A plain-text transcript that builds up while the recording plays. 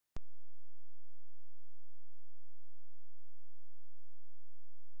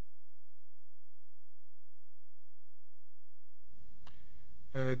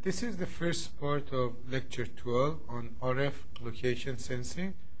This is the first part of lecture 12 on RF location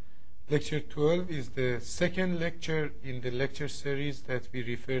sensing. Lecture 12 is the second lecture in the lecture series that we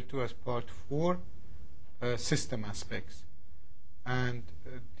refer to as part 4, system aspects. And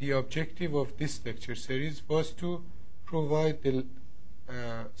the objective of this lecture series was to provide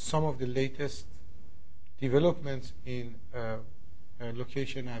some of the latest developments in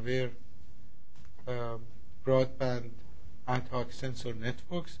location-aware broadband ad hoc sensor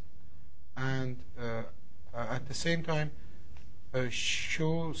networks, and at the same time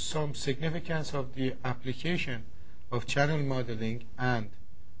show some significance of the application of channel modeling and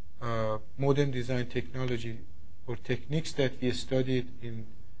modem design technology or techniques that we studied in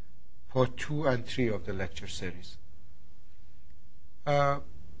part 2 and 3 of the lecture series.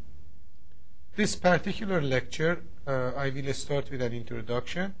 This particular lecture, I will start with an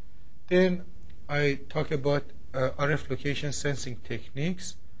introduction. Then I talk about RF location sensing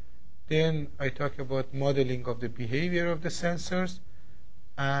techniques. Then I talk about modeling of the behavior of the sensors.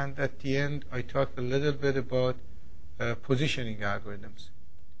 And at the end, I talk a little bit about positioning algorithms.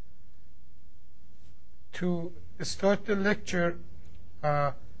 To start the lecture,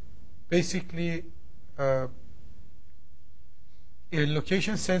 basically, a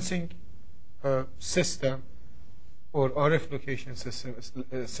location sensing system or RF location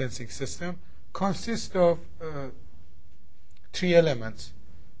sensing system consists of 3 elements.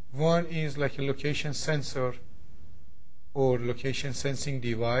 One is like a location sensor or location sensing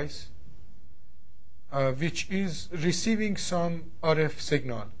device, which is receiving some RF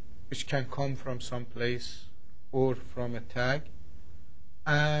signal, which can come from some place or from a tag.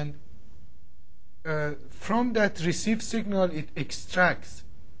 And from that received signal, it extracts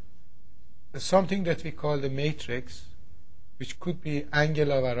something that we call the matrix, which could be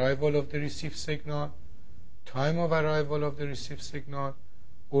angle of arrival of the received signal, time of arrival of the received signal,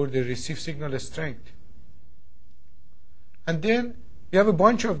 or the received signal strength. And then we have a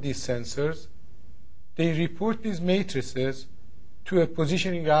bunch of these sensors. They report these matrices to a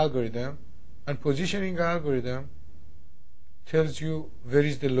positioning algorithm, and positioning algorithm tells you where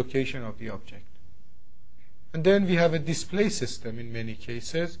is the location of the object. And then we have a display system in many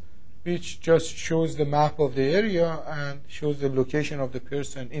cases, which just shows the map of the area and shows the location of the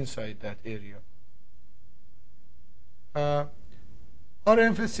person inside that area. Our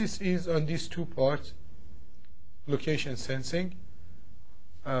emphasis is on these 2 parts: location sensing,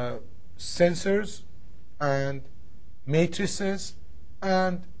 sensors and matrices,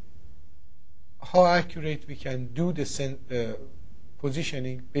 and how accurate we can do the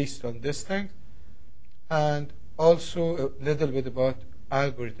positioning based on distance, and also a little bit about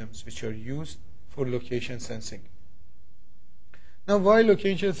algorithms which are used for location sensing. Now, why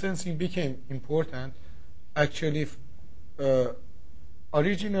location sensing became important? Actually,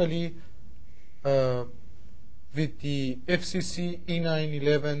 originally with the FCC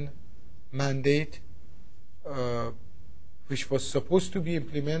E911 mandate, which was supposed to be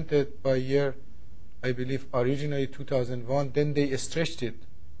implemented by year, I believe, originally 2001, then they stretched it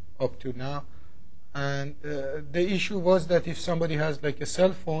up to now. And the issue was that if somebody has like a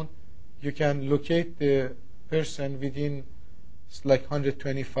cell phone, you can locate the person within like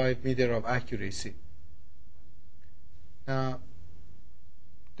 125 meters of accuracy. Now,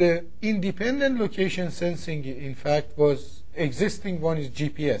 the independent location sensing, in fact, was existing one is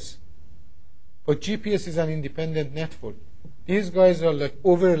GPS. But GPS is an independent network. These guys are like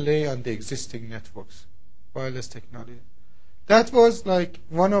overlay on the existing networks, wireless technology. That was like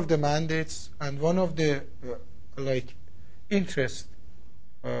one of the mandates and one of the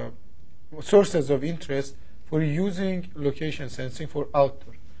sources of interest for using location sensing for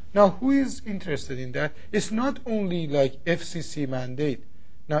outdoor. Now, who is interested in that? It's not only like FCC mandate.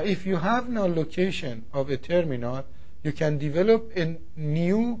 Now, if you have no location of a terminal, you can develop a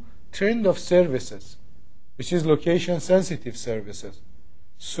new trend of services, which is location sensitive services.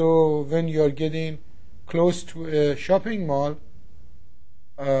 So when you are getting close to a shopping mall,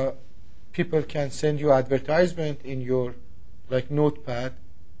 people can send you advertisement in your like notepad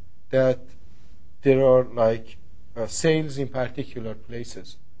that there are like sales in particular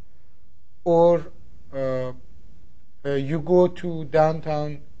places. Or you go to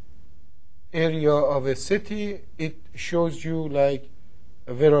downtown area of a city, it shows you like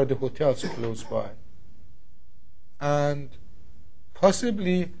where are the hotels close by. And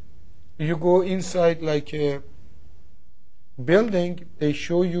possibly you go inside like a building, they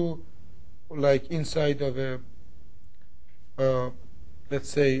show you like inside of a let's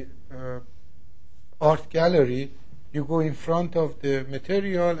say art gallery, you go in front of the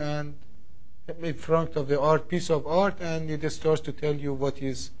material and in front of the art piece of art, and it starts to tell you what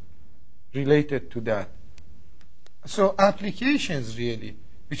is related to that. So applications really,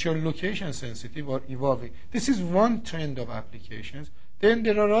 which are location sensitive, are evolving. This is one trend of applications. Then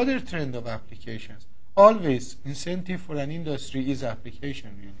there are other trend of applications. Always incentive for an industry is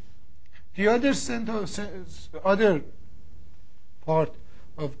application really. The other part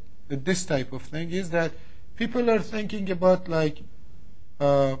of this type of thing is that people are thinking about like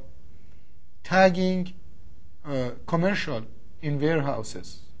tagging commercial in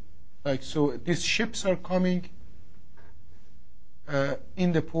warehouses. Like, so these ships are coming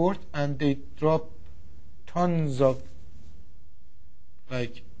in the port and they drop tons of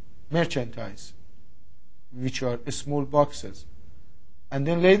like merchandise, which are small boxes. And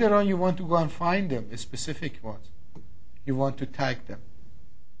then later on you want to go and find them, specific ones. You want to tag them.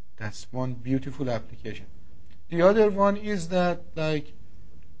 That's one beautiful application. The other one is that like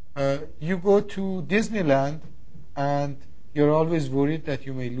you go to Disneyland and you're always worried that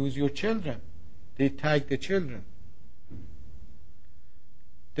you may lose your children. They tag the children.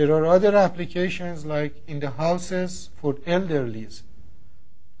 There are other applications like in the houses for elderlies.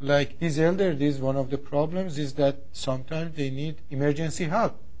 Like these elderlies, one of the problems is that sometimes they need emergency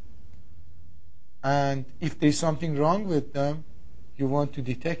help. And if there's something wrong with them, you want to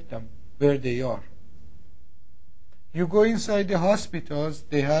detect them where they are. You go inside the hospitals,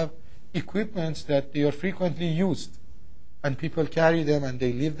 they have equipments that they are frequently used. And people carry them and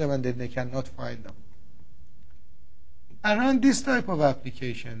they leave them and then they cannot find them. Around this type of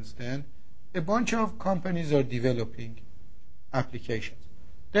applications, then, a bunch of companies are developing applications.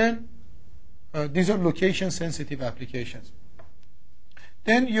 Then, these are location-sensitive applications.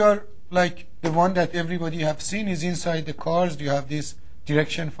 Then you are like the one that everybody have seen is inside the cars. You have these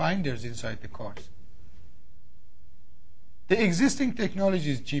direction finders inside the cars. The existing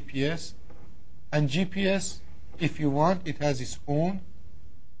technology is GPS, and GPS, if you want, it has its own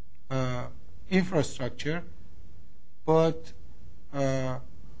infrastructure, but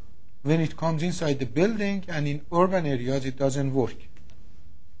when it comes inside the building and in urban areas, it doesn't work.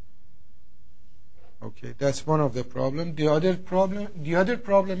 Okay, that's one of the problems. The other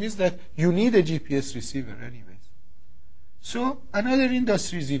problem is that you need a GPS receiver anyways. So another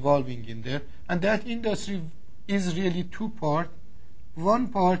industry is evolving in there, and that industry is really two parts. One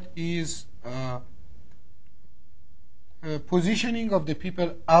part is positioning of the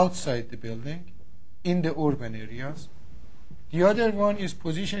people outside the building in the urban areas. The other one is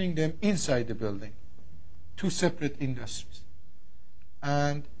positioning them inside the building. Two separate industries.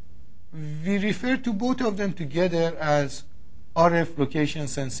 And we refer to both of them together as RF location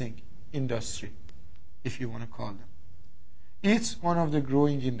sensing industry, if you want to call them. It's one of the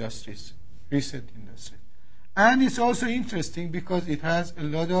growing industries, recent industries. And it's also interesting because it has a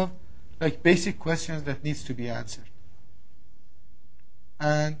lot of like basic questions that needs to be answered.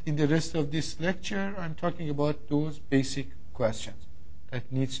 And in the rest of this lecture, I'm talking about those basic questions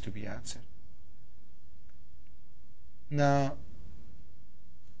that needs to be answered. Now,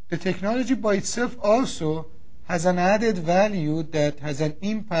 the technology by itself also has an added value that has an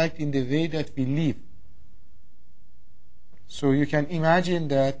impact in the way that we live. So you can imagine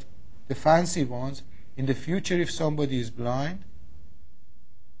that the fancy ones, in the future, if somebody is blind,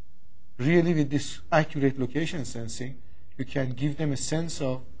 really with this accurate location sensing, you can give them a sense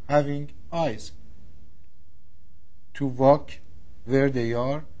of having eyes to walk where they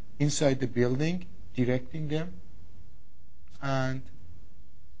are inside the building, directing them. And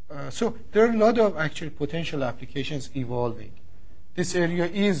so there are a lot of actual potential applications evolving. This area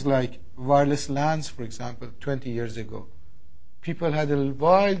is like wireless LANs, for example, 20 years ago. People had a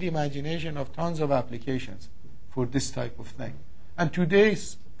wild imagination of tons of applications for this type of thing. And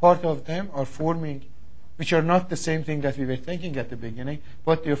today's part of them are forming, which are not the same thing that we were thinking at the beginning,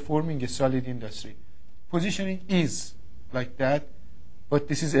 but they're forming a solid industry. Positioning is like that, but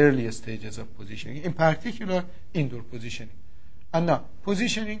this is earlier stages of positioning, in particular indoor positioning. And now,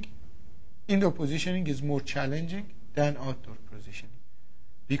 indoor positioning is more challenging than outdoor positioning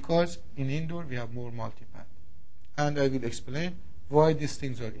because in indoor we have more multipath. And I will explain why these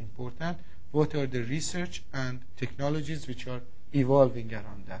things are important, what are the research and technologies which are evolving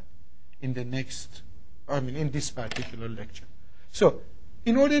around that in the next, in this particular lecture. So,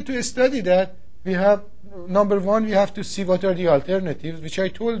 in order to study that, we have, number one, we have to see what are the alternatives, which I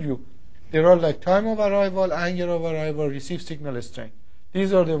told you. There are like time of arrival, angle of arrival, received signal strength.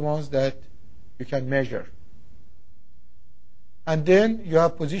 These are the ones that you can measure. And then you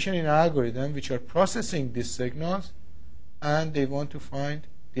have positioning algorithms which are processing these signals, and they want to find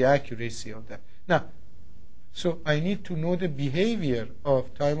the accuracy of them. Now, So I need to know the behavior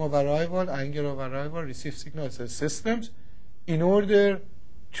of time of arrival, angle of arrival, received signals and systems in order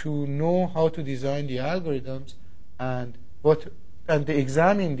to know how to design the algorithms and to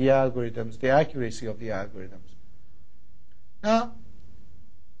examine the algorithms, the accuracy of the algorithms. Now,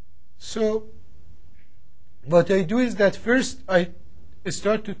 so what I do is that first I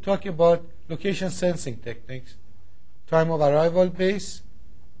start to talk about location sensing techniques, time of arrival base,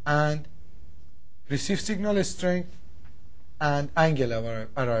 and received signal strength, and angle of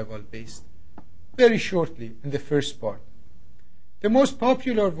arrival based, very shortly in the first part. The most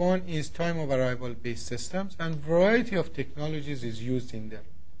popular one is time of arrival based systems, and variety of technologies is used in there.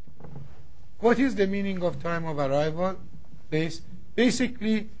 What is the meaning of time of arrival base?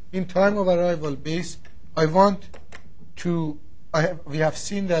 Basically, in time of arrival base, we have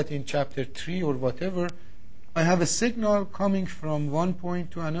seen that in chapter 3 or whatever. I have a signal coming from one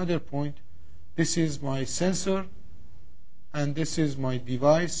point to another point. This is my sensor, and this is my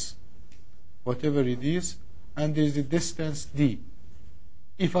device, whatever it is, and there is the distance d.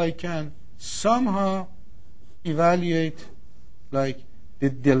 If I can somehow evaluate like the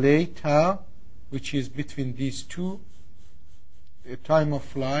delay tau, which is between these two, the time of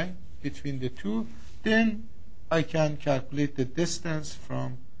flight between the two, then I can calculate the distance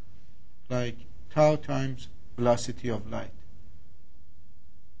from like tau times velocity of light.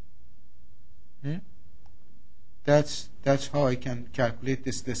 That's how I can calculate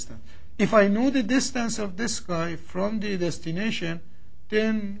this distance. If I know the distance of this guy from the destination,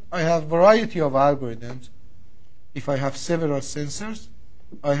 then I have variety of algorithms. If I have several sensors,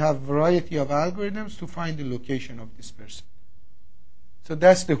 I have variety of algorithms to find the location of this person. So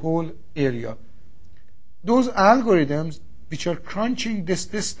that's the whole area. Those algorithms which are crunching this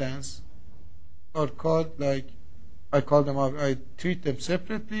distance are called, like, I treat them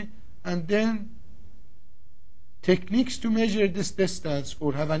separately, and then techniques to measure this distance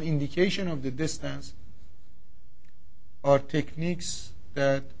or have an indication of the distance are techniques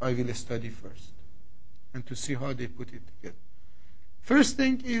that I will study first and to see how they put it together. First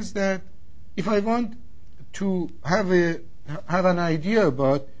thing is that if I want to have an idea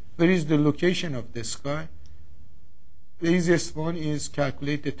about where is the location of this guy, the easiest one is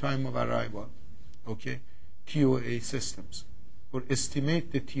calculate the time of arrival, okay, TOA systems, or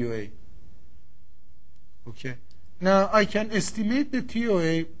estimate the TOA. Okay. Now I can estimate the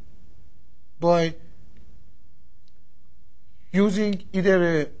TOA by using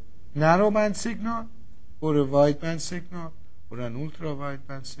either a narrowband signal or a wideband signal or an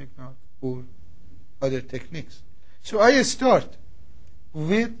ultra-wideband signal or other techniques. So I start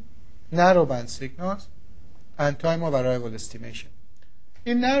with narrowband signals and time of arrival estimation.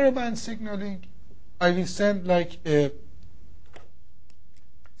 In narrowband signaling, I will send like a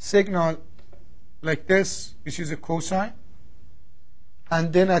signal like this, which is a cosine,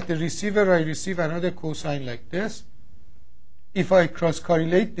 and then at the receiver I receive another cosine like this. If I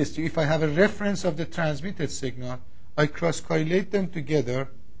cross-correlate this, if I have a reference of the transmitted signal, I cross-correlate them together,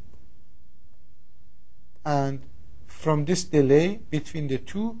 and from this delay between the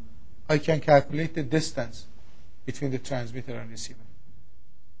two, I can calculate the distance between the transmitter and receiver.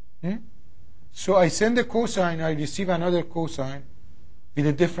 So I send a cosine, I receive another cosine with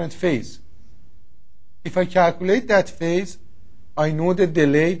a different phase. If I calculate that phase, I know the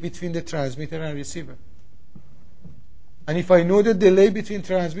delay between the transmitter and receiver. And if I know the delay between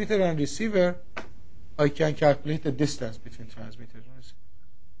transmitter and receiver, I can calculate the distance between transmitter and receiver.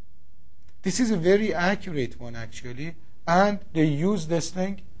 This is a very accurate one, actually, and they use this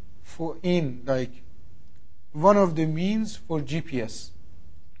thing in like one of the means for GPS.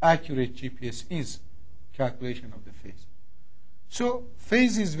 Accurate GPS is calculation of the phase. So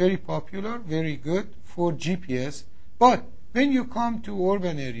phase is very popular, very good for GPS, but when you come to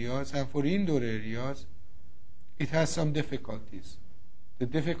urban areas and for indoor areas, it has some difficulties. The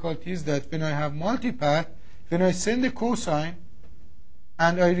difficulty is that when I have multipath, when I send a cosine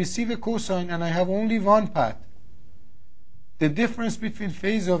and I receive a cosine and I have only one path, the difference between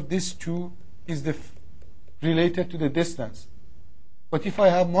phase of these two is related to the distance. But if I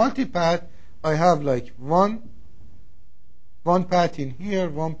have multipath, I have like one path in here,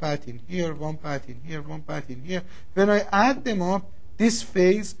 one path in here, one path in here, one path in here. When I add them up, this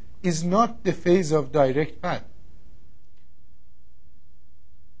phase is not the phase of direct path.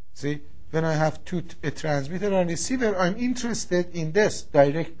 See, when I have a transmitter and receiver, I'm interested in this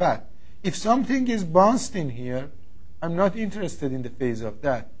direct path. If something is bounced in here, I'm not interested in the phase of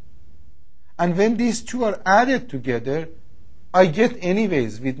that. And when these two are added together, I get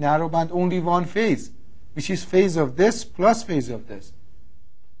anyways with narrowband only one phase, which is phase of this plus phase of this.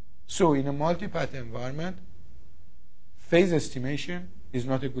 So in a multipath environment, phase estimation is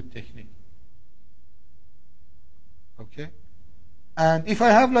not a good technique. Okay? And if I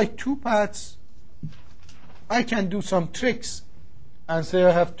have like two paths, I can do some tricks and say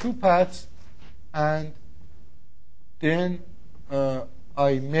I have two paths, and then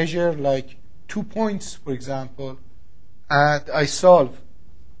I measure like 2 points, for example, and I solve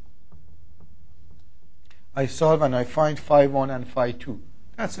and I find phi 1 and phi 2.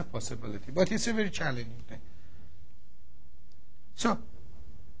 That's a possibility, but it's a very challenging thing. So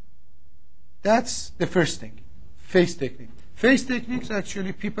that's the first thing, phase technique. Phase techniques,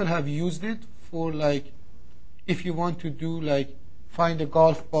 actually people have used it for, like, if you want to do like find a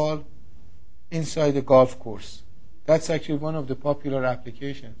golf ball inside a golf course. That's actually one of the popular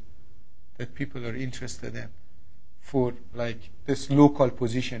applications that people are interested in for like this local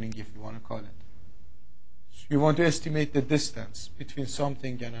positioning, if you want to call it. So you want to estimate the distance between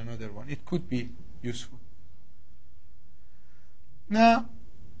something and another one. It could be useful. Now,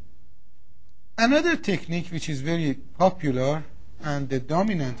 another technique which is very popular and the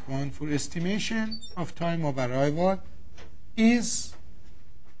dominant one for estimation of time of arrival is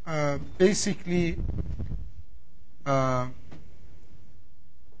basically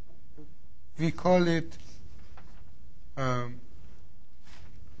we call it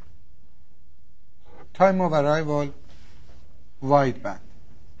time of arrival wideband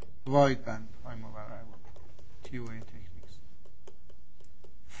time of arrival, TOA techniques.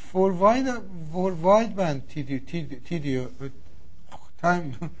 For wideband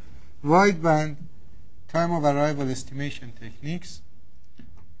wideband time of arrival estimation techniques,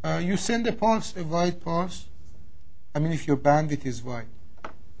 you send a pulse, a wide pulse. I mean, if your bandwidth is wide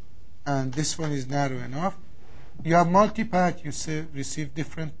and this one is narrow enough, you have multi-path, you receive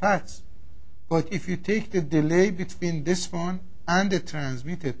different paths. But if you take the delay between this one and the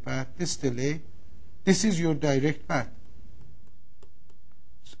transmitted path, this delay, this is your direct path.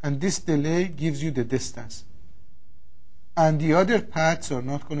 And this delay gives you the distance. And the other paths are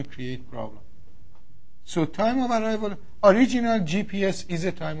not going to create problem. So time of arrival, original GPS is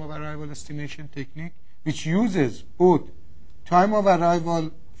a time of arrival estimation technique which uses both time of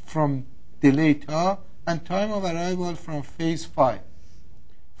arrival from delay tau and time of arrival from phase phi.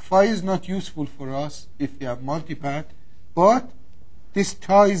 Phi is not useful for us if we have multipath, but this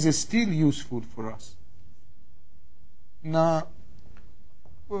tau is still useful for us. Now,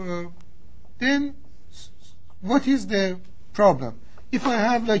 then what is the problem? If I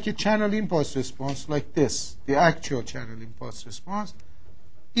have like a channel impulse response like this, the actual channel impulse response,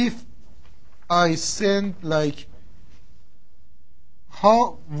 if I send like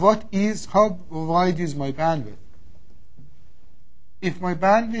how wide is my bandwidth? If my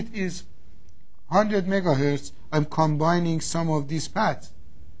bandwidth is 100 megahertz, I'm combining some of these paths.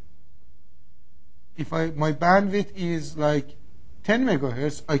 If my bandwidth is like 10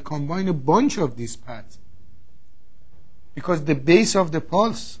 megahertz, I combine a bunch of these paths, because the base of the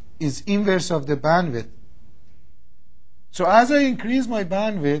pulse is inverse of the bandwidth. So as I increase my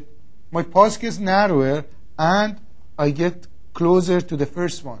bandwidth, my pulse gets narrower and I get closer to the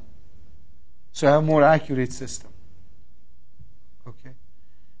first one. So I have a more accurate system. Okay.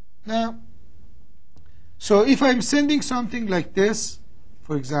 Now, so if I'm sending something like this,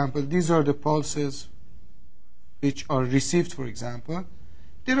 for example, these are the pulses which are received, for example,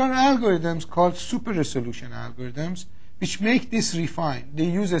 there are algorithms called super resolution algorithms which make this refined. They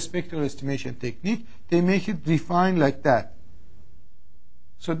use a spectral estimation technique. They make it refined like that.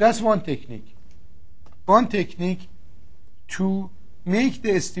 So that's one technique. One technique to make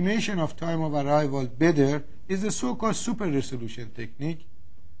the estimation of time of arrival better is the so-called super resolution technique,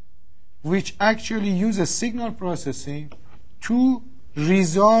 which actually uses signal processing to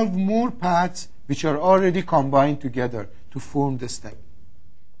resolve more paths which are already combined together to form this thing.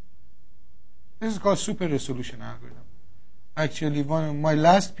 This is called super resolution algorithm. Actually, one of my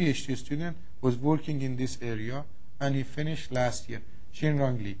last PhD student was working in this area, and he finished last year,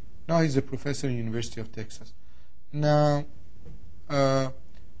 Shinrong Lee. Now he's a professor in University of Texas. Now,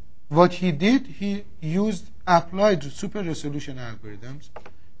 what he did, he applied super resolution algorithms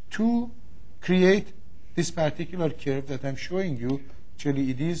to create this particular curve that I'm showing you. Actually,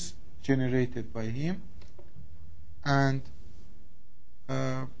 it is generated by him, and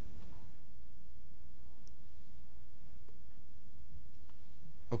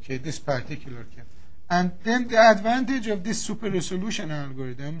okay, this particular curve. And then the advantage of these super resolution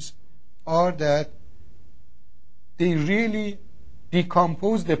algorithms are that they really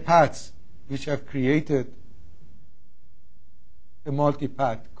decompose the paths which have created a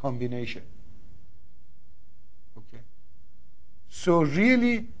multi-path combination. Okay. So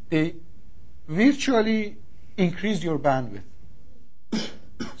really, they virtually increase your bandwidth.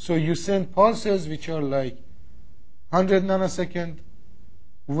 So you send pulses which are like 100 nanosecond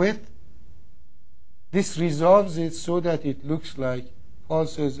width. This resolves it so that it looks like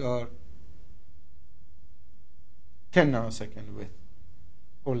pulses are 10 nanosecond width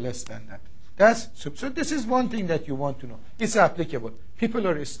or less than that. So this is one thing that you want to know. It's applicable. People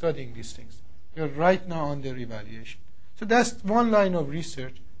are studying these things. They're right now under evaluation. So that's one line of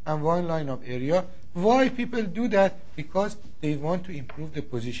research and one line of area. Why people do that? Because they want to improve the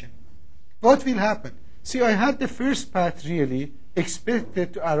position. What will happen? See, I had the first path really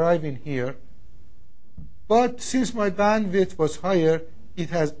expected to arrive in here, but since my bandwidth was higher,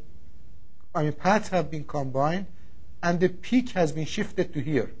 paths have been combined, and the peak has been shifted to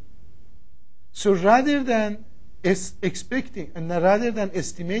here. So rather than estimating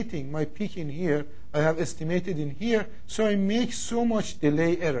my peak in here, I have estimated in here, so I make so much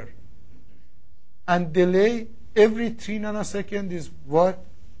delay error. And delay every 3 nanoseconds is what?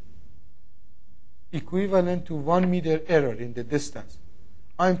 Equivalent to 1 meter error in the distance.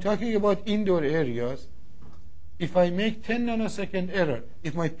 I'm talking about indoor areas. If I make 10 nanosecond error,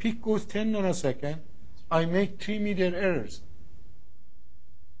 if my peak goes 10 nanosecond, I make 3 meter errors.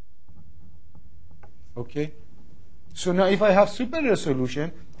 Okay? So now if I have super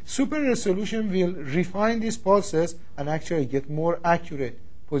resolution will refine these pulses and actually get more accurate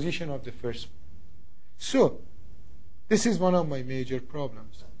position of the first. So this is one of my major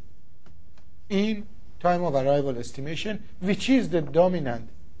problems in time of arrival estimation, which is the dominant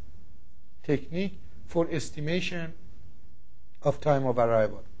technique for estimation of time of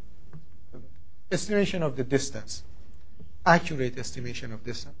arrival. Estimation of the distance, accurate estimation of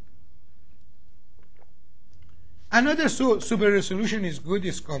distance. Another, so super resolution is good,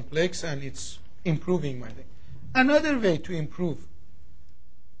 it's complex, and it's improving my thing. Another way to improve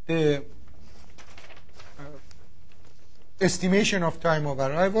the estimation of time of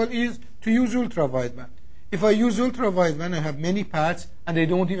arrival is to use ultra-wideband. If I use ultra-wideband, I have many paths, and they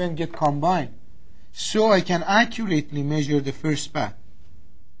don't even get combined. So I can accurately measure the first path.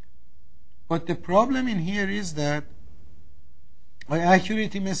 But the problem in here is that I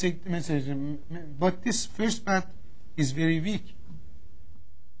accurately measure, but this first path is very weak.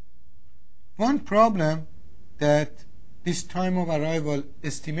 One problem that this time of arrival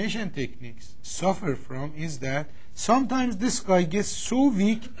estimation techniques suffer from is that sometimes this guy gets so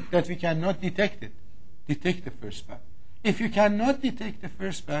weak that we cannot detect the first path. If you cannot detect the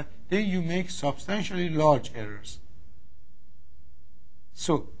first path, then you make substantially large errors.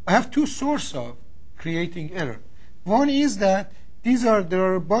 So I have two sources of creating error. One is that there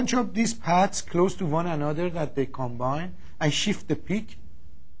are a bunch of these paths close to one another that they combine and shift the peak.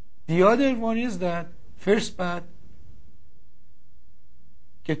 The other one is that first path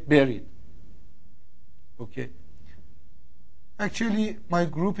get buried. Okay. Actually, my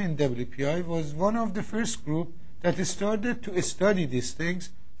group in WPI was one of the first group that started to study these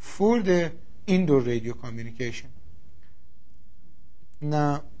things for the indoor radio communication.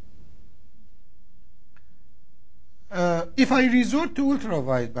 Now, if I resort to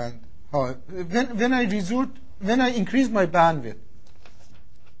ultra-wideband, when I increase my bandwidth,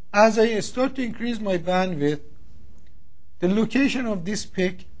 as I start to increase my bandwidth, the location of this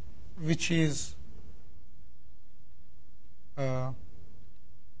peak, which is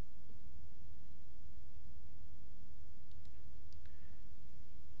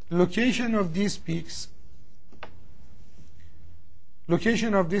location of these peaks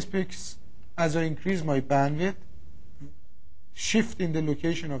as I increase my bandwidth, shift in the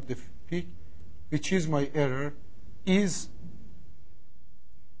location of the peak, which is my error, is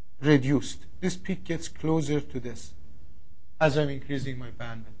reduced. This peak gets closer to this as I'm increasing my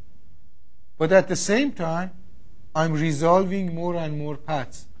bandwidth. But at the same time, I'm resolving more and more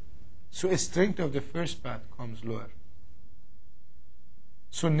paths. So the strength of the first path comes lower.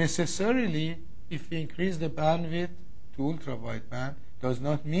 So necessarily, if we increase the bandwidth to ultra-wideband, does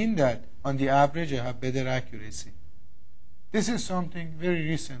not mean that on the average I have better accuracy. This is something very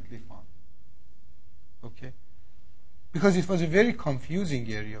recently found. Okay? Because it was a very confusing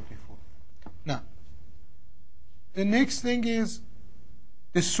area before. Now, the next thing is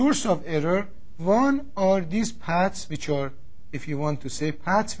the source of error. One are these paths which are, if you want to say,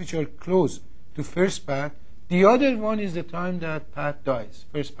 paths which are close to first path. The other one is the time that path dies,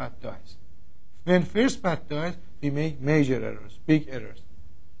 first path dies. When first path dies, we make major errors, big errors.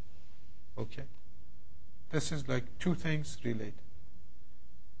 Okay? This is like two things related.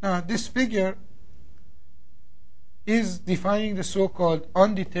 Now, this figure is defining the so-called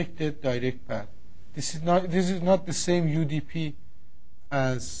undetected direct path. This is not the same UDP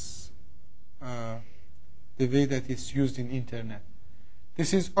as the way that it's used in internet.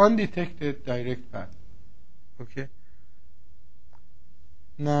 This is undetected direct path. Okay.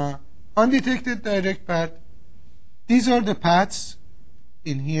 Now, undetected direct path, these are the paths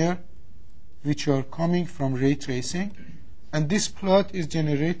in here which are coming from ray tracing, and this plot is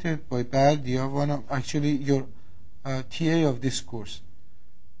generated by Baldia, one of actually your TA of this course.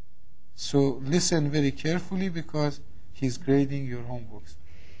 So listen very carefully because he's grading your homeworks.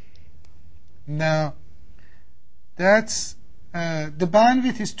 Now, that's the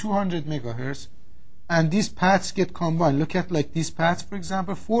bandwidth is 200 megahertz, and these paths get combined. Look at like these paths, for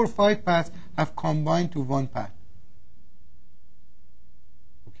example, 4 or 5 paths have combined to one path.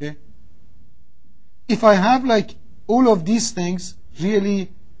 Okay. If I have like all of these things,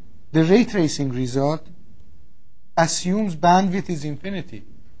 really the ray tracing result assumes bandwidth is infinity,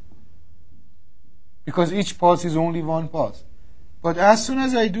 because each pulse is only one pulse. But as soon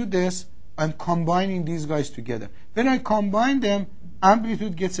as I do this, I'm combining these guys together. When I combine them,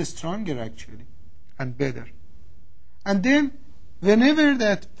 amplitude gets stronger actually and better. And then whenever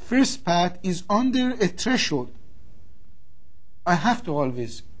that first path is under a threshold, I have to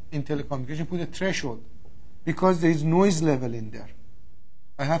always in telecommunication put a threshold, because there is noise level in there.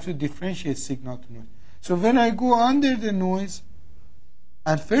 I have to differentiate signal to noise. So when I go under the noise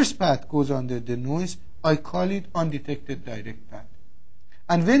and first path goes under the noise, I call it undetected direct path.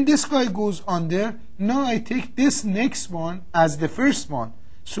 And when this guy goes under, now I take this next one as the first one,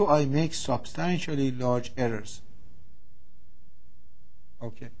 so I make substantially large errors.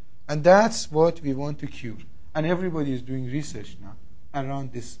 Okay, and that's what we want to cure. And everybody is doing research now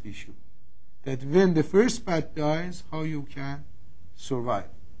around this issue, that when the first path dies, how you can survive.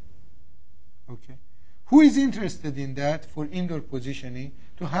 Okay, who is interested in that for indoor positioning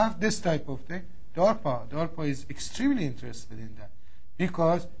to have this type of thing? DARPA is extremely interested in that,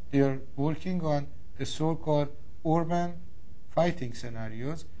 because they are working on the so-called urban fighting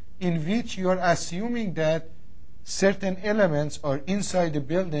scenarios, in which you are assuming that certain elements are inside the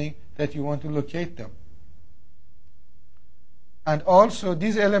building that you want to locate them. And also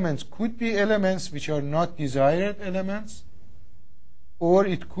these elements could be elements which are not desired elements, or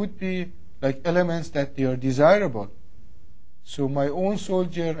it could be like elements that they are desirable. So my own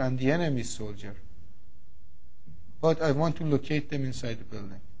soldier and the enemy's soldier, but I want to locate them inside the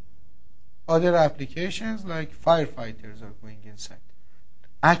building. Other applications like firefighters are going inside.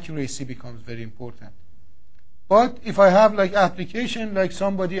 Accuracy becomes very important. But if I have like application like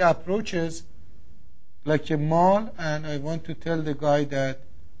somebody approaches like a mall, and I want to tell the guy that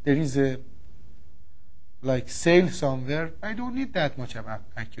there is a like sale somewhere, I don't need that much of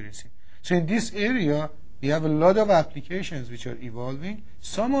accuracy. So in this area, we have a lot of applications which are evolving.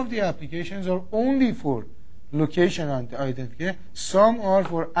 Some of the applications are only for location and identification. Some are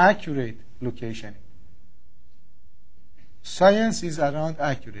for accurate locationing. Science is around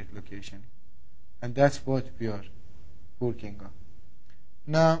accurate locationing, and that's what we are working on.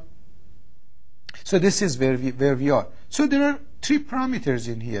 Now, so this is where we are. So there are 3 parameters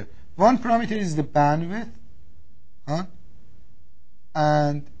in here. One parameter is the bandwidth,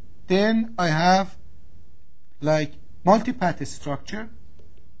 and then I have like multipath structure,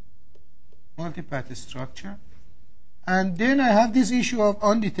 and then I have this issue of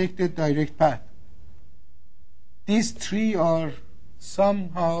undetected direct path. These 3 are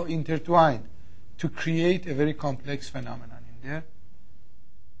somehow intertwined to create a very complex phenomenon in there.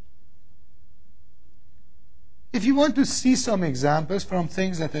 If you want to see some examples from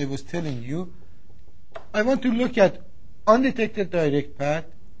things that I was telling you, I want to look at undetected direct path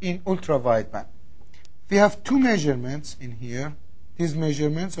in ultra-wideband. We have 2 measurements in here. These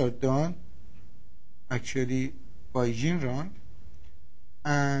measurements are done actually by Jinran,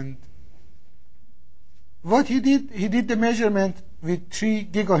 and what he did the measurement with 3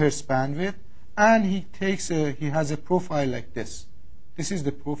 gigahertz bandwidth, and he has a profile like this. This is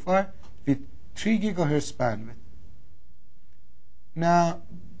the profile with 3 gigahertz bandwidth. Now,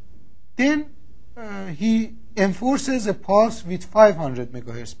 then he enforces a pulse with 500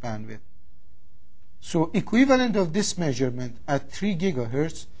 megahertz bandwidth. So equivalent of this measurement at 3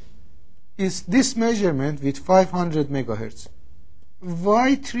 gigahertz is this measurement with 500 megahertz.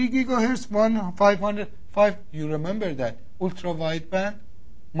 Why 3 gigahertz, 500? You remember that ultra wideband,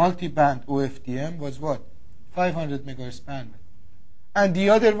 multi-band OFDM was what? 500 megahertz bandwidth. And the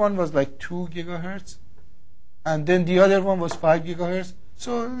other one was like 2 gigahertz. And then the other one was 5 gigahertz.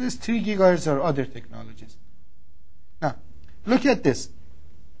 So these 3 gigahertz are other technologies. Now, look at this.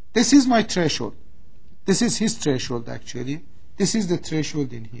 This is my threshold. This is his threshold actually. This is the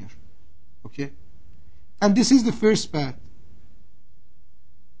threshold in here. Okay? And this is the first path.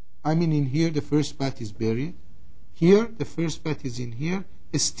 I mean in here the first path is buried. Here the first path is in here.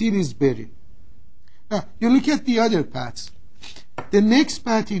 It still is buried. Now you look at the other paths. The next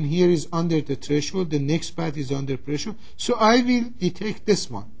path in here is under the threshold. The next path is under threshold. So I will detect this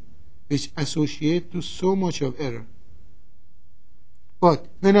one, which associate to so much of error. But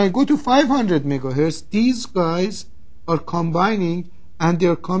when I go to 500 megahertz, these guys are combining and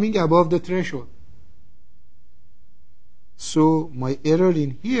they're coming above the threshold. So my error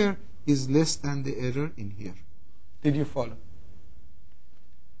in here is less than the error in here. Did you follow?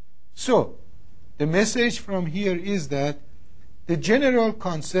 So the message from here is that the general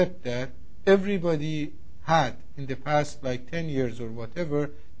concept that everybody had in the past like 10 years or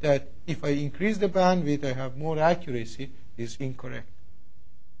whatever, that if I increase the bandwidth I have more accuracy, is incorrect.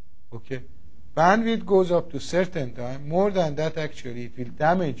 Okay? Bandwidth goes up to certain time. More than that actually it will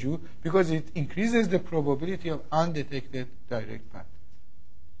damage you because it increases the probability of undetected direct path.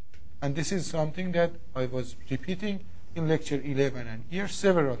 And this is something that I was repeating in lecture 11 and here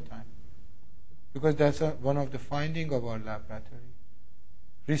several times, because that's one of the findings of our laboratory,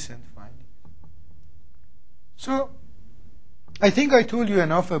 recent findings. So I think I told you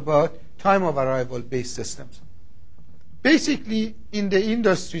enough about time of arrival based systems. Basically in the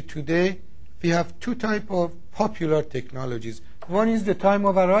industry today we have two types of popular technologies. One is the time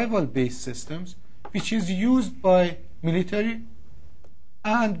of arrival based systems, which is used by military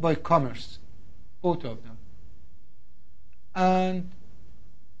and by commerce, both of them. And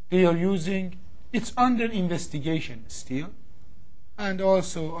they are using, it's under investigation still, and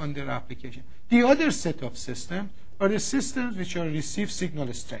also under application. The other set of systems are the systems which are receive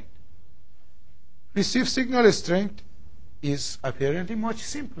signal strength. Receive signal strength is apparently much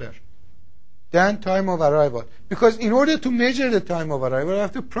simpler than time of arrival, because in order to measure the time of arrival I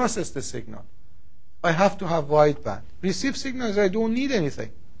have to process the signal. I have to have wideband. Receive signals, I don't need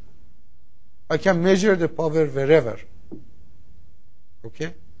anything. I can measure the power wherever.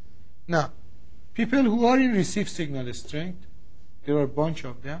 Okay? Now, people who are in receive signal strength, there are a bunch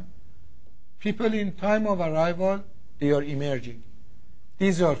of them. People in time of arrival, they are emerging.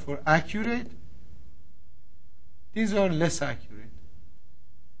 These are for accurate. These are less accurate.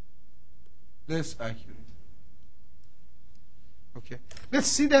 Less accurate. Okay. Let's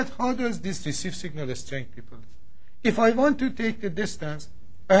see that how does this receive signal strength people. If I want to take the distance,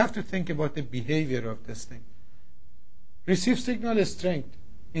 I have to think about the behavior of this thing. Receive signal strength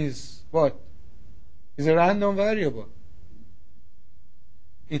is what? Is a random variable.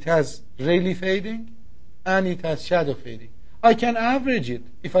 It has Rayleigh fading and it has shadow fading. I can average it.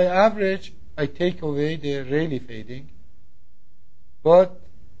 If I average, I take away the Rayleigh fading. But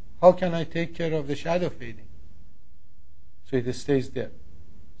how can I take care of the shadow fading? So it stays there.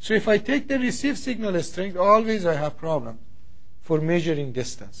 So if I take the receive signal strength, always I have problem for measuring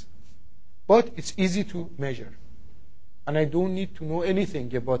distance. But it's easy to measure. And I don't need to know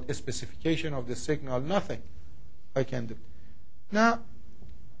anything about a specification of the signal, nothing I can do. Now,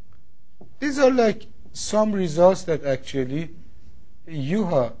 these are like some results that actually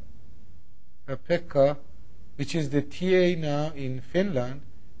Juha Pekka, which is the TA now in Finland,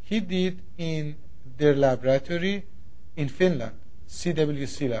 he did in their laboratory in Finland,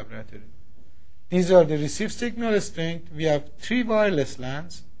 CWC laboratory. These are the receive signal strength. We have 3 wireless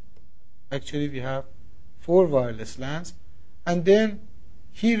LANs. Actually, we have 4 wireless LANs. And then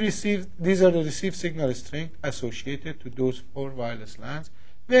he received, these are the receive signal strength associated to those 4 wireless LANs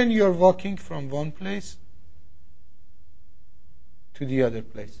when you're walking from one place to the other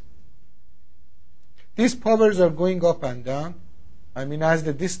place. These powers are going up and down. I mean, as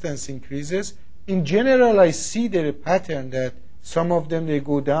the distance increases, in general, I see the pattern that some of them they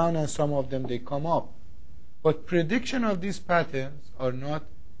go down and some of them they come up. But prediction of these patterns are not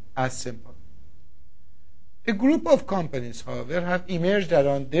as simple. A group of companies, however, have emerged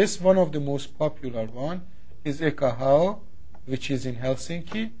around this. One of the most popular one is Ekahau, which is in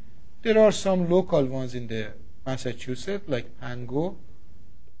Helsinki. There are some local ones in the Massachusetts, like Pango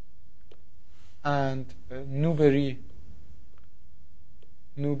and Newberry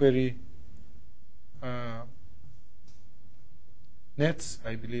Nets,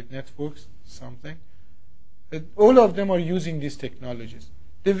 I believe, networks, something. All of them are using these technologies.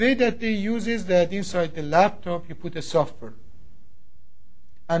 The way that they use is that inside the laptop you put a software.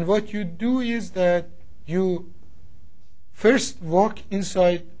 And what you do is that you first walk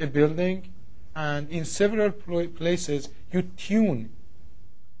inside a building and in several places you tune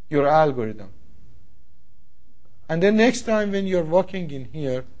your algorithm. And the next time when you're walking in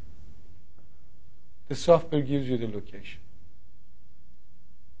here, the software gives you the location.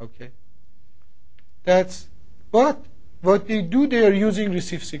 Okay? But what they do, they are using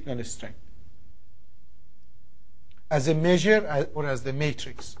receive signal strength as a measure or as the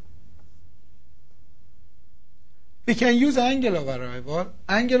matrix. We can use angle of arrival.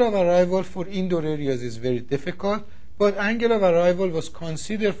 Angle of arrival for indoor areas is very difficult, but angle of arrival was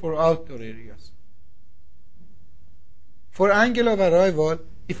considered for outdoor areas. For angle of arrival,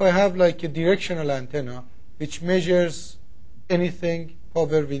 if I have like a directional antenna which measures anything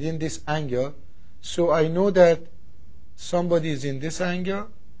power within this angle, so I know that somebody is in this angle,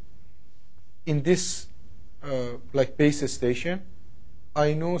 in this like base station.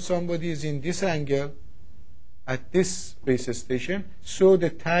 I know somebody is in this angle at this base station, so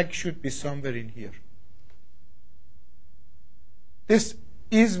the tag should be somewhere in here. This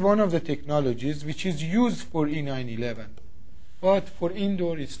is one of the technologies which is used for E911, but for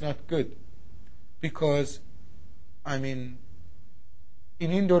indoor it's not good, because I mean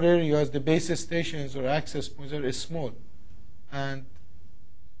in indoor areas the base stations or access points are small, and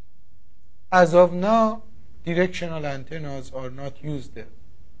as of now directional antennas are not used there.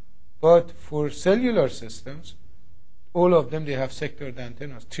 But for cellular systems, all of them, they have sectored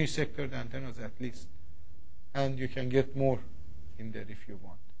antennas, 3 sectored antennas at least. And you can get more in there if you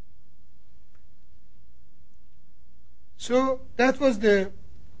want. So that was the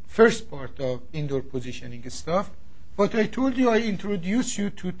first part of indoor positioning stuff. But I told you I introduced you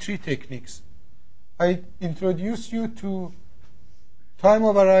to 3 techniques. I introduced you to time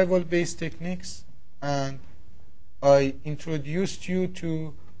of arrival based techniques, and I introduced you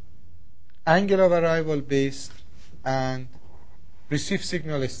to angle of arrival based and receive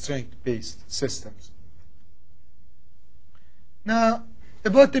signal strength based systems. Now,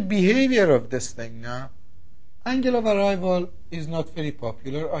 about the behavior of this thing now, angle of arrival is not very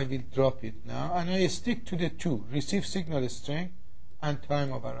popular. I will drop it now, and I stick to the 2, receive signal strength and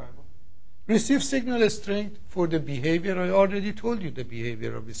time of arrival. Receive signal strength for the behavior, I already told you the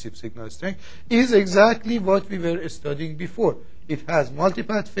behavior of receive signal strength is exactly what we were studying before. It has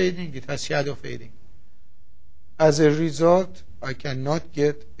multipath fading, it has shadow fading. As a result, I cannot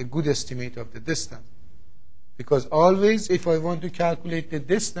get a good estimate of the distance, because always if I want to calculate the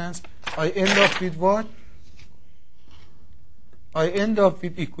distance, I end up with what? I end up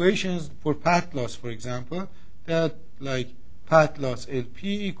with equations for path loss, for example, that like path loss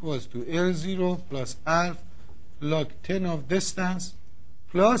LP equals to L0 plus alpha log 10 of distance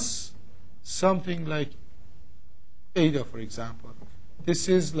plus something like eta, for example. This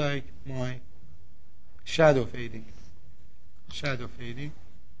is like my shadow fading. Shadow fading.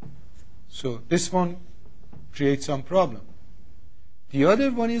 So this one creates some problem. The other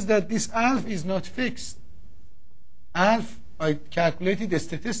one is that this alpha is not fixed. Alpha, I calculated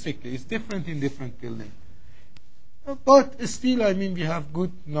statistically. It's different in different buildings. But still, I mean, we have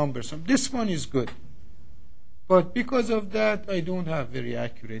good numbers. So this one is good. But because of that, I don't have very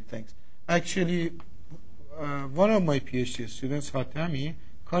accurate things. Actually, one of my PhD students, Hatami,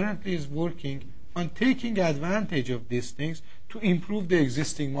 currently is working on taking advantage of these things to improve the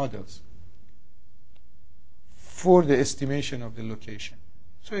existing models for the estimation of the location.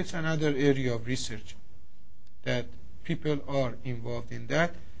 So it's another area of research that people are involved in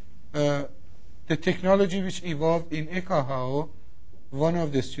that. The technology which evolved in Ekahao, one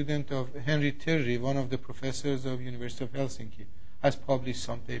of the students of Henry Terry, one of the professors of University of Helsinki, has published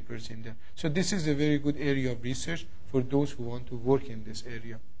some papers in there. So this is a very good area of research for those who want to work in this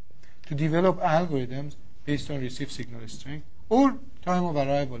area, to develop algorithms based on receive signal strength or time of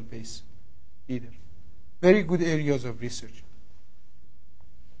arrival based, either. Very good areas of research.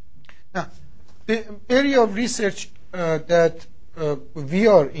 Now, the area of research that we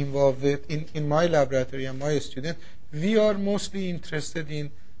are involved with in my laboratory and my student, we are mostly interested in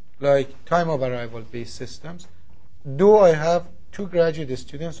like time of arrival based systems, though I have 2 graduate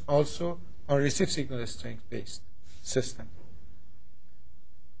students also on receive signal strength based system.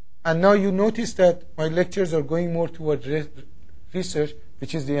 And now you notice that my lectures are going more toward research,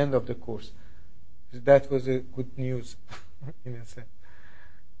 which is the end of the course. That was a good news in a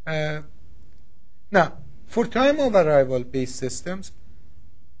sense. Now, for time of arrival based systems,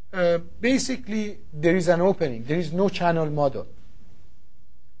 basically there is an opening. There is no channel model,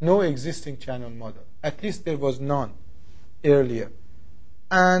 no existing channel model. At least there was none earlier.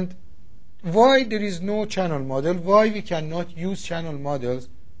 And why there is no channel model? Why we cannot use channel models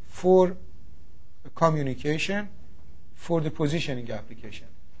for communication, for the positioning application?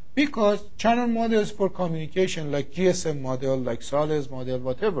 Because channel models for communication, like GSM model, like Sales model,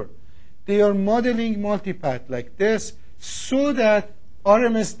 whatever, they are modeling multipath like this so that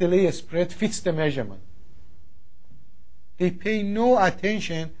RMS delay spread fits the measurement. They pay no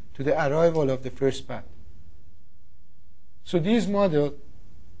attention to the arrival of the first path. So these models,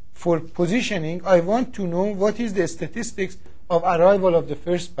 for positioning, I want to know what is the statistics of arrival of the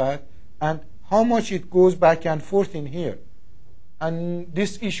first path and how much it goes back and forth in here. And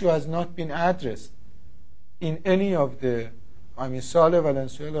this issue has not been addressed in any of the, Sale,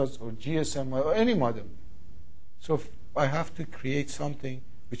 Valenzuela's or GSM or any model. So I have to create something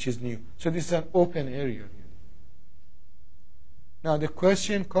which is new. So this is an open area here. Now the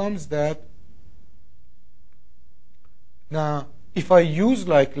question comes that, now if I use,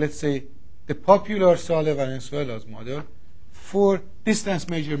 like, let's say, the popular Sale Valenzuela's model for distance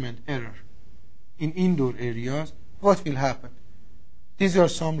measurement error in indoor areas, what will happen? These are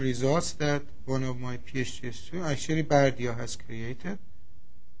some results that one of my PhD students, actually Bardia, has created.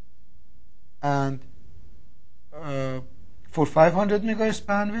 And for 500 megahertz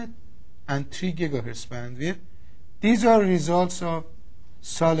bandwidth and 3 gigahertz bandwidth, these are results of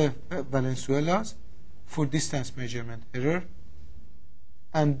Sale Valenzuela's for distance measurement error.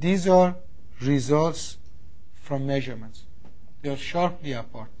 And these are results from measurements. They are sharply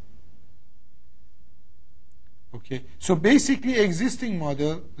apart. Okay, so basically existing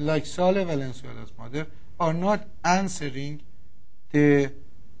model like Sale Valenzuela's model are not answering the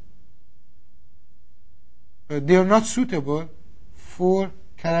they are not suitable for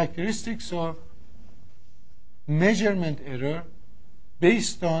characteristics of measurement error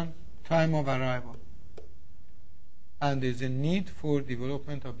based on time of arrival, and there is a need for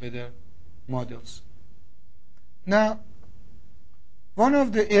development of better models. Now, one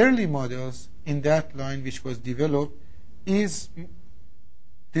of the early models in that line which was developed is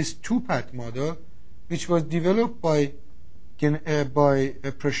this two-path model, which was developed by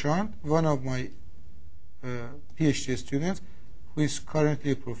Prashant, one of my PhD students, who is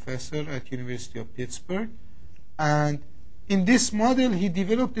currently a professor at University of Pittsburgh. And in this model, he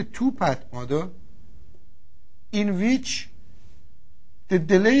developed a two-path model in which the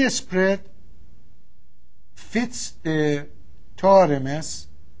delay spread fits the tau RMS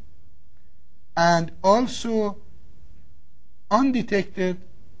and also undetected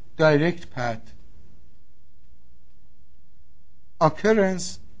direct path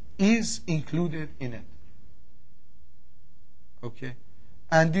occurrence is included in it. Okay,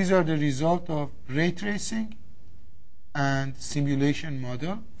 and these are the result of ray tracing and simulation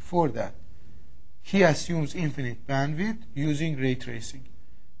model for that. He assumes infinite bandwidth using ray tracing.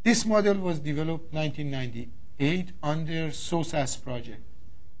 This model was developed 1998 under SOSAS project,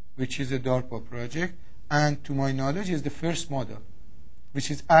 which is a DARPA project, and to my knowledge is the first model which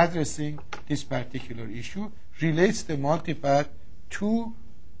is addressing this particular issue, relates the multipath to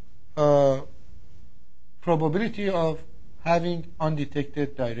probability of having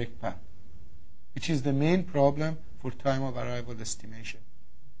undetected direct path, which is the main problem for time of arrival estimation.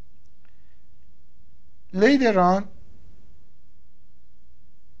 Later on,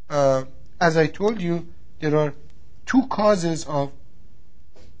 as I told you, there are two causes of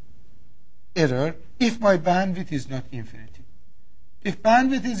error if my bandwidth is not infinity. If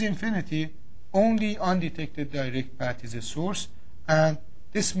bandwidth is infinity, only undetected direct path is a source, and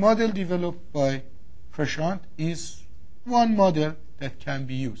this model developed by Prashant is one model that can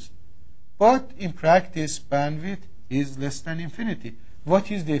be used. But in practice, bandwidth is less than infinity.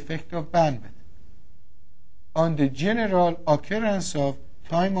 What is the effect of bandwidth on the general occurrence of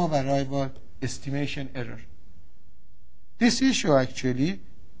time of arrival estimation error? This issue actually,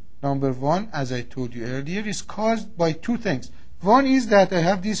 number one, as I told you earlier, is caused by two things. One is that I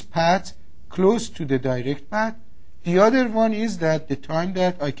have these paths close to the direct path. The other one is that the time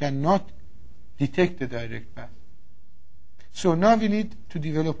that I cannot detect the direct path. So now we need to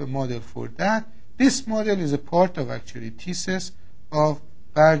develop a model for that. This model is a part of actually thesis of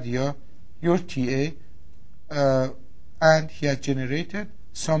Bardia, your TA, and he has generated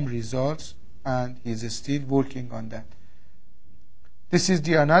some results and he is still working on that. This is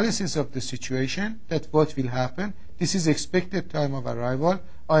the analysis of the situation, that what will happen. This is expected time of arrival.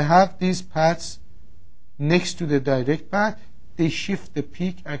 I have these paths next to the direct path. They shift the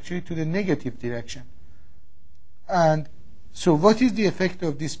peak actually to the negative direction. And so what is the effect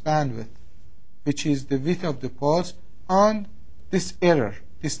of this bandwidth, which is the width of the pulse, on this error,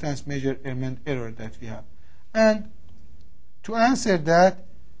 distance measurement error that we have? And to answer that,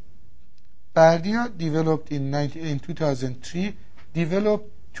 Bardia developed in 2003, developed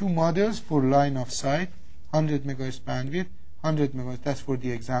two models for line of sight, 100 megahertz bandwidth, 100 megahertz, that's for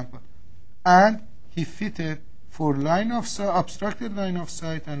the example. And he fitted for line of sight, obstructed line of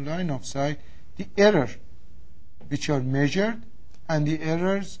sight and line of sight, the error which are measured and the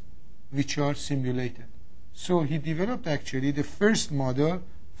errors which are simulated. So he developed actually the first model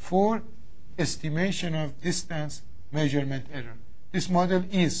for estimation of distance measurement error. This model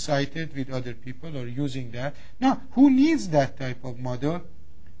is cited with other people or using that. Now, who needs that type of model?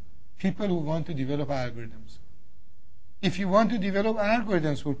 People who want to develop algorithms. If you want to develop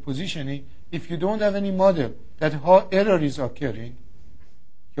algorithms for positioning, if you don't have any model that how error is occurring,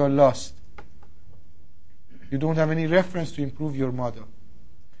 you're lost. You don't have any reference to improve your model.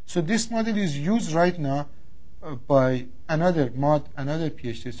 So this model is used right now by another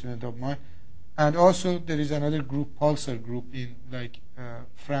PhD student of mine, and also there is another group, Pulsar group in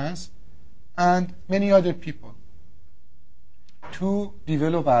France, and many other people to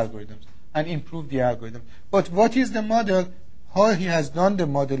develop algorithms and improve the algorithm. But what is the model? How he has done the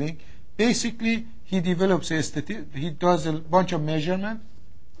modeling? Basically, he develops he does a bunch of measurement,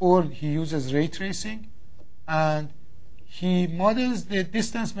 or he uses ray tracing, and he models the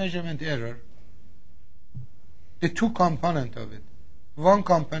distance measurement error, the two components of it. One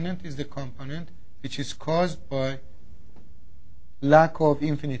component is the component which is caused by lack of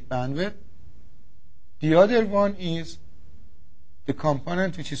infinite bandwidth. The other one is the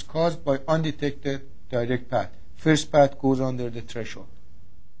component which is caused by undetected direct path. First path goes under the threshold.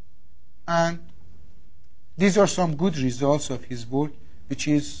 And these are some good results of his work, which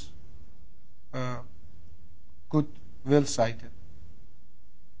is good, well cited.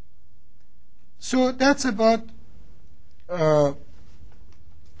 So that's about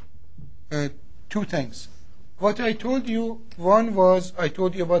two things. What I told you, one was I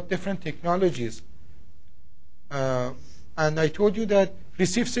told you about different technologies. And I told you that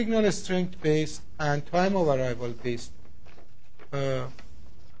receive signal strength based and time of arrival based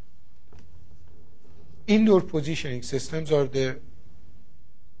indoor positioning systems are the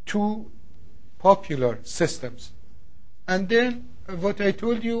two popular systems. And then what I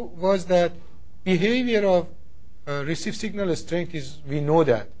told you was that behavior of receive signal strength is, we know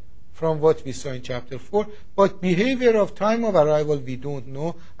that from what we saw in chapter 4, but behavior of time of arrival we don't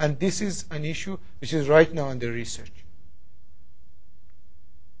know, and this is an issue which is right now under research.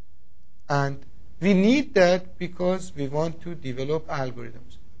 And we need that because we want to develop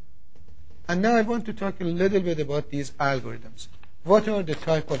algorithms. And now I want to talk a little bit about these algorithms. What are the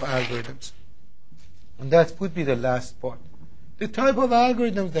type of algorithms? And that would be the last part. The type of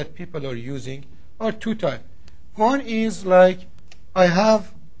algorithms that people are using are two types. One is like, I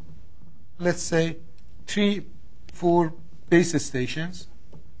have, let's say, 3-4 base stations,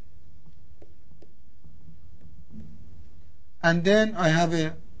 and then I have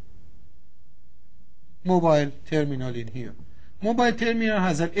a mobile terminal in here. Mobile terminal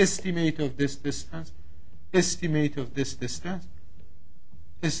has an estimate of this distance, estimate of this distance,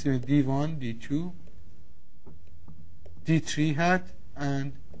 estimate D1, D2, D3 hat,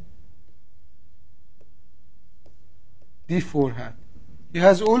 and D4 hat. He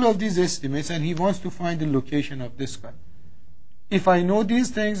has all of these estimates, and he wants to find the location of this guy. If I know these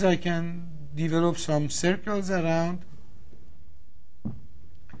things, I can develop some circles around,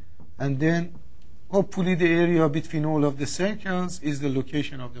 and then hopefully the area between all of the circles is the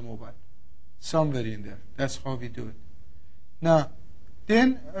location of the mobile, somewhere in there. That's how we do it. Now,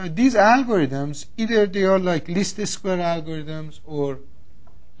 then these algorithms, either they are like least square algorithms or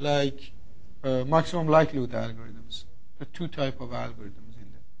like maximum likelihood algorithms. The two type of algorithms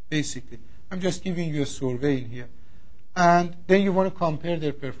in there, basically. I'm just giving you a survey in here. And then you want to compare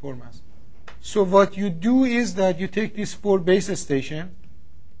their performance. So what you do is that you take these 4 base stations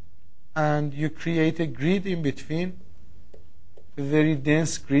and you create a grid in between, a very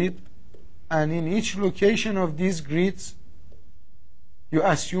dense grid, and in each location of these grids you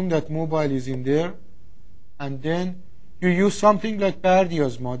assume that mobile is in there, and then you use something like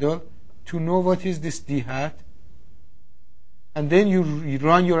Bardio's model to know what is this D hat, and then you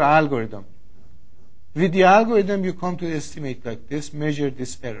run your algorithm. With the algorithm you come to estimate like this, measure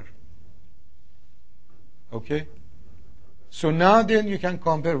this error. Okay? So now then you can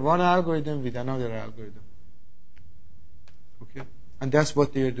compare one algorithm with another algorithm. Okay? And that's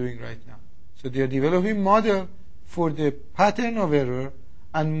what they are doing right now. So they are developing model for the pattern of error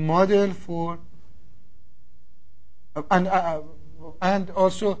and model for and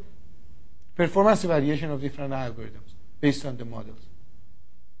also performance variation of different algorithms based on the models.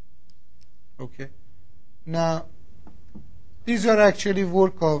 Okay? Now, these are actually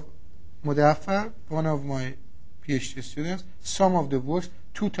work of Mudaffar, one of my PhD students. Some of the works,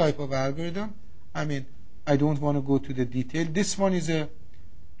 2 type of algorithm. I mean, I don't want to go to the detail. This one is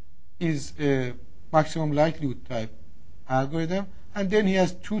a maximum likelihood type algorithm, and then he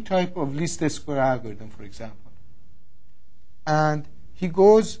has 2 type of least square algorithm, for example. And he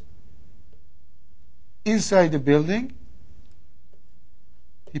goes inside the building.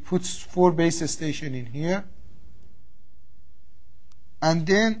 He puts 4 base stations in here, and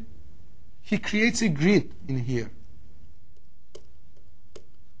then he creates a grid in here.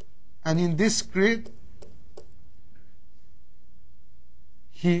 And in this grid,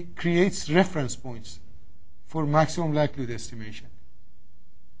 he creates reference points for maximum likelihood estimation.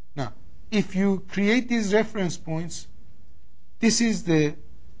 Now, if you create these reference points, this is the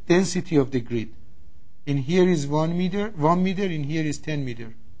density of the grid. In here is 1 meter, in here is 10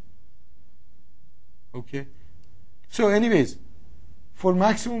 meter. Okay? So anyways, for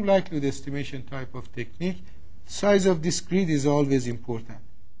maximum likelihood estimation type of technique, size of this grid is always important.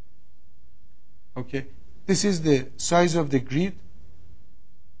 Okay? This is the size of the grid.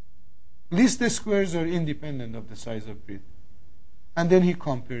 Least squares are independent of the size of grid. And then he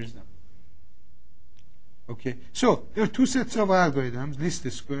compares them. Okay, so there are two sets of algorithms, least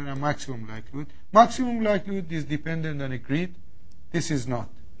square and maximum likelihood. Maximum likelihood is dependent on a grid. This is not.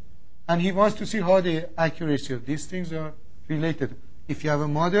 And he wants to see how the accuracy of these things are related. If you have a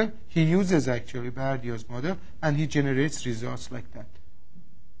model, he uses actually Bardio's model, and he generates results like that.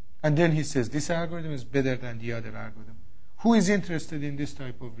 And then he says, this algorithm is better than the other algorithm. Who is interested in this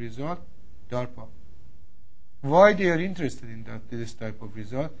type of result? DARPA. Why they are interested in this type of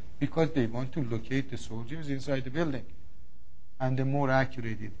result? Because they want to locate the soldiers inside the building. And the more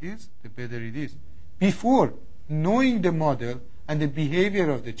accurate it is, the better it is. Before knowing the model and the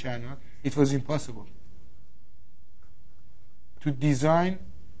behavior of the channel, it was impossible to design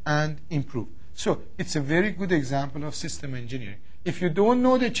and improve. So it's a very good example of system engineering. If you don't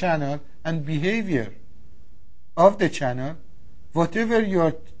know the channel and behavior of the channel, whatever you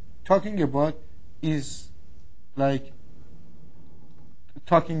are talking about is like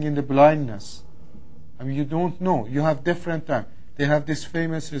talking in the blindness. I mean, you don't know. You have different time. They have this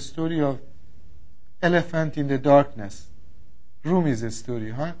famous story of elephant in the darkness. Rumi's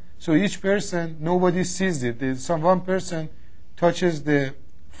story, huh? So each person, nobody sees it. One person touches the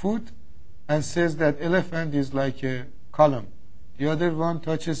foot and says that elephant is like a column. The other one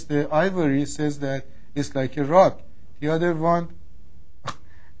touches the ivory, says that it's like a rock. The other one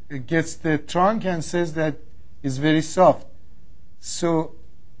gets the trunk and says that it's very soft. So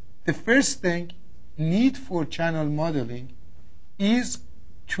the first thing, need for channel modeling is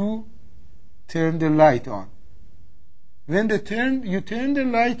to turn the light on. When you turn the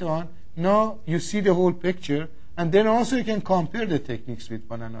light on, now you see the whole picture, and then also you can compare the techniques with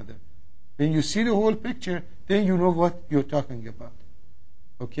one another. When you see the whole picture, then you know what you're talking about.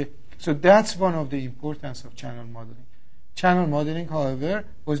 Okay? So that's one of the importance of channel modeling. Channel modeling, however,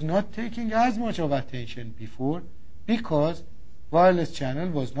 was not taking as much of attention before because wireless channel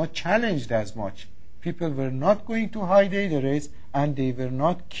was not challenged as much. People were not going to high data rates and they were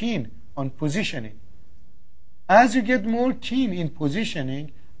not keen on positioning. As you get more keen in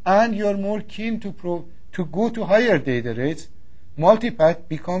positioning and you're more keen to go to higher data rates, multipath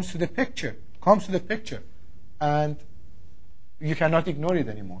comes to the picture, and you cannot ignore it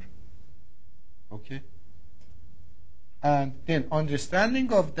anymore. Okay? And then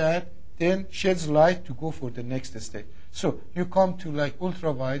understanding of that then sheds light to go for the next stage. So you come to like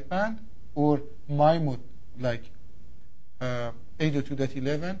ultra wideband or MIMO, like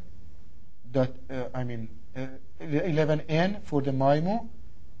 802.11, 11N for the MIMO.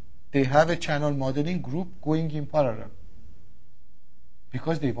 They have a channel modeling group going in parallel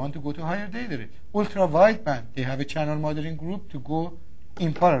because they want to go to higher data rate. Ultra wideband, they have a channel modeling group to go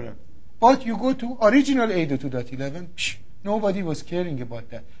in parallel. But you go to original 802.11, nobody was caring about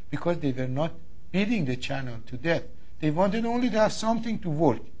that because they were not beating the channel to death. They wanted only to have something to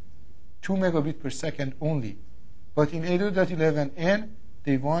work, 2 megabit per second only. But in 802.11n,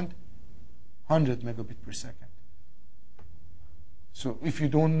 they want 100 megabit per second. So if you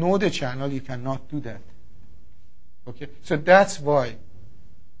don't know the channel, you cannot do that. Okay? So that's why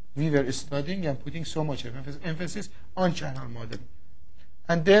we were studying and putting so much emphasis on channel modeling.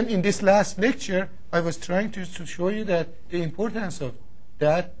 And then in this last lecture, I was trying to show you that the importance of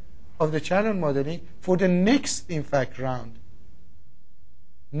that, of the channel modeling for the next, in fact, round.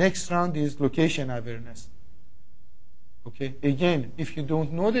 Next round is location awareness. Okay? Again, if you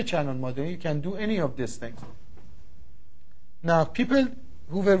don't know the channel modeling, you can do any of these things. Now, people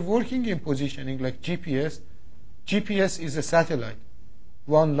who were working in positioning, like GPS is a satellite,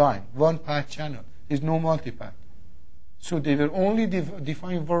 one line, one path channel. There's no multipath. So they were only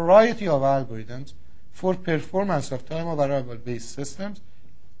defining variety of algorithms for performance of time of arrival based systems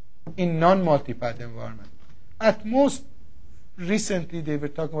in non-multipath environment. At most, recently they were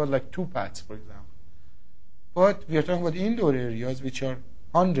talking about like 2 paths, for example. But we are talking about indoor areas which are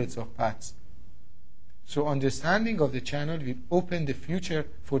hundreds of paths. So understanding of the channel will open the future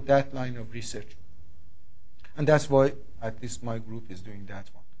for that line of research. And that's why At least my group is doing that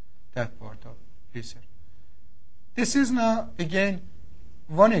one, that part of research. This is now, again,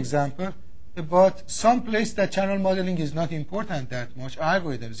 one example about some place that channel modeling is not important that much,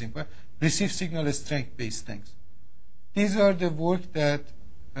 algorithms important, receive signal strength based things. These are the work that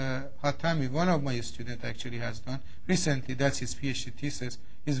Hatami, one of my students, actually has done recently. That's his PhD thesis.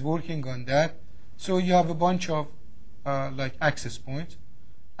 He's working on that. So you have a bunch of like access points,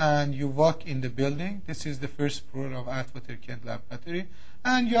 and you walk in the building. This is the first floor of Atwater Kent Laboratory,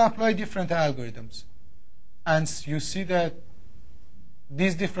 and you apply different algorithms. And you see that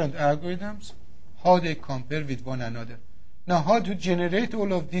these different algorithms, how they compare with one another. Now, how to generate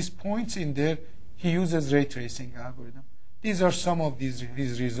all of these points in there, he uses ray tracing algorithm. These are some of these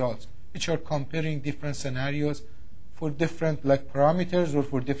results, which are comparing different scenarios for different like parameters or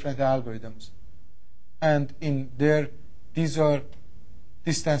for different algorithms. And in there, these are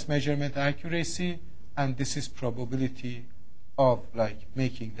distance measurement accuracy, and this is probability of like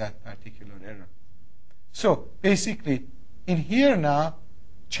making that particular error. So basically, in here now,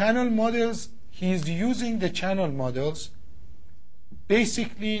 channel models, he is using the channel models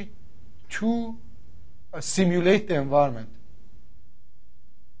basically to simulate the environment.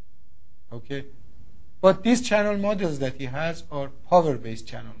 Okay? But these channel models that he has are power-based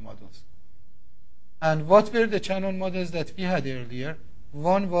channel models. And what were the channel models that we had earlier?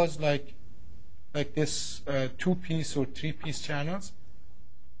 One was like this 2-piece or 3-piece channels,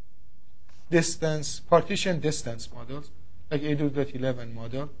 partition distance models, like 8.11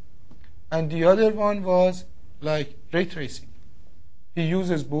 model. And the other one was like ray tracing. He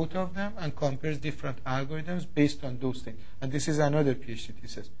uses both of them and compares different algorithms based on those things. And this is another PhD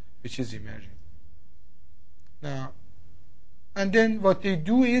thesis, which is emerging. Now, and then what they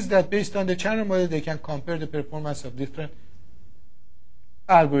do is that based on the channel model, they can compare the performance of different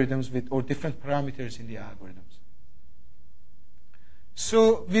algorithms with, or different parameters in the algorithms.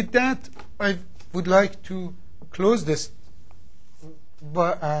 So with that, I would like to close this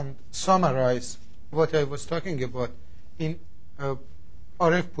and summarize what I was talking about in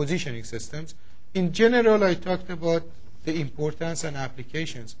RF positioning systems. In general, I talked about the importance and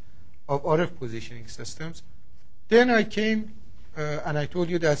applications of RF positioning systems. Then I came and I told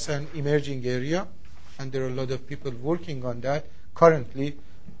you that's an emerging area, and there are a lot of people working on that currently.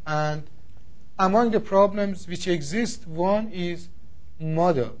 And among the problems which exist, one is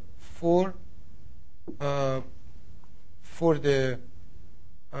model for the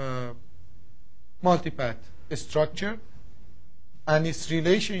multipath structure and its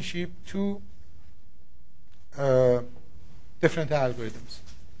relationship to different algorithms.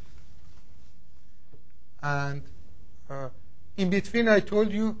 And in between, I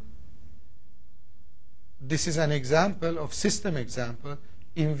told you this is an example of system example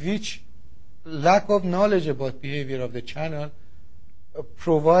in which lack of knowledge about behavior of the channel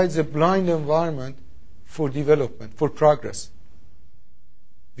provides a blind environment for development, for progress.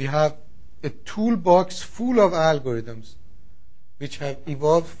 We have a toolbox full of algorithms which have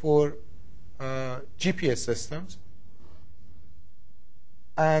evolved for GPS systems.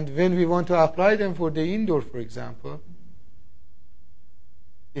 And when we want to apply them for the indoor, for example,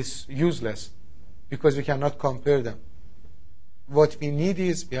 it's useless because we cannot compare them. What we need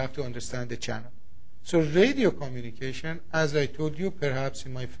is we have to understand the channel. So radio communication, as I told you perhaps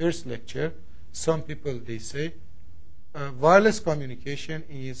in my first lecture, some people, they say, wireless communication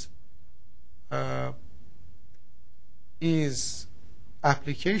is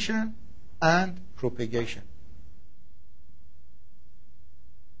application and propagation.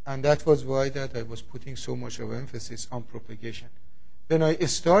 And that was why that I was putting so much of emphasis on propagation. When I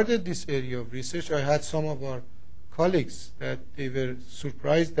started this area of research, I had some of our colleagues that they were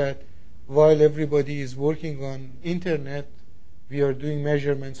surprised that while everybody is working on internet, we are doing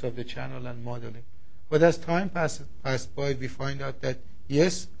measurements of the channel and modeling. But as time passed by, we find out that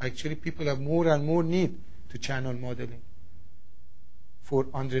yes, actually people have more and more need to channel modeling for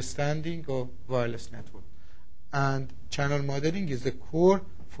understanding of wireless network. And channel modeling is the core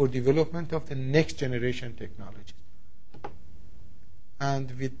for development of the next generation technologies.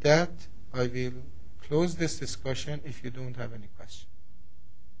 And with that, I will close this discussion if you don't have any questions.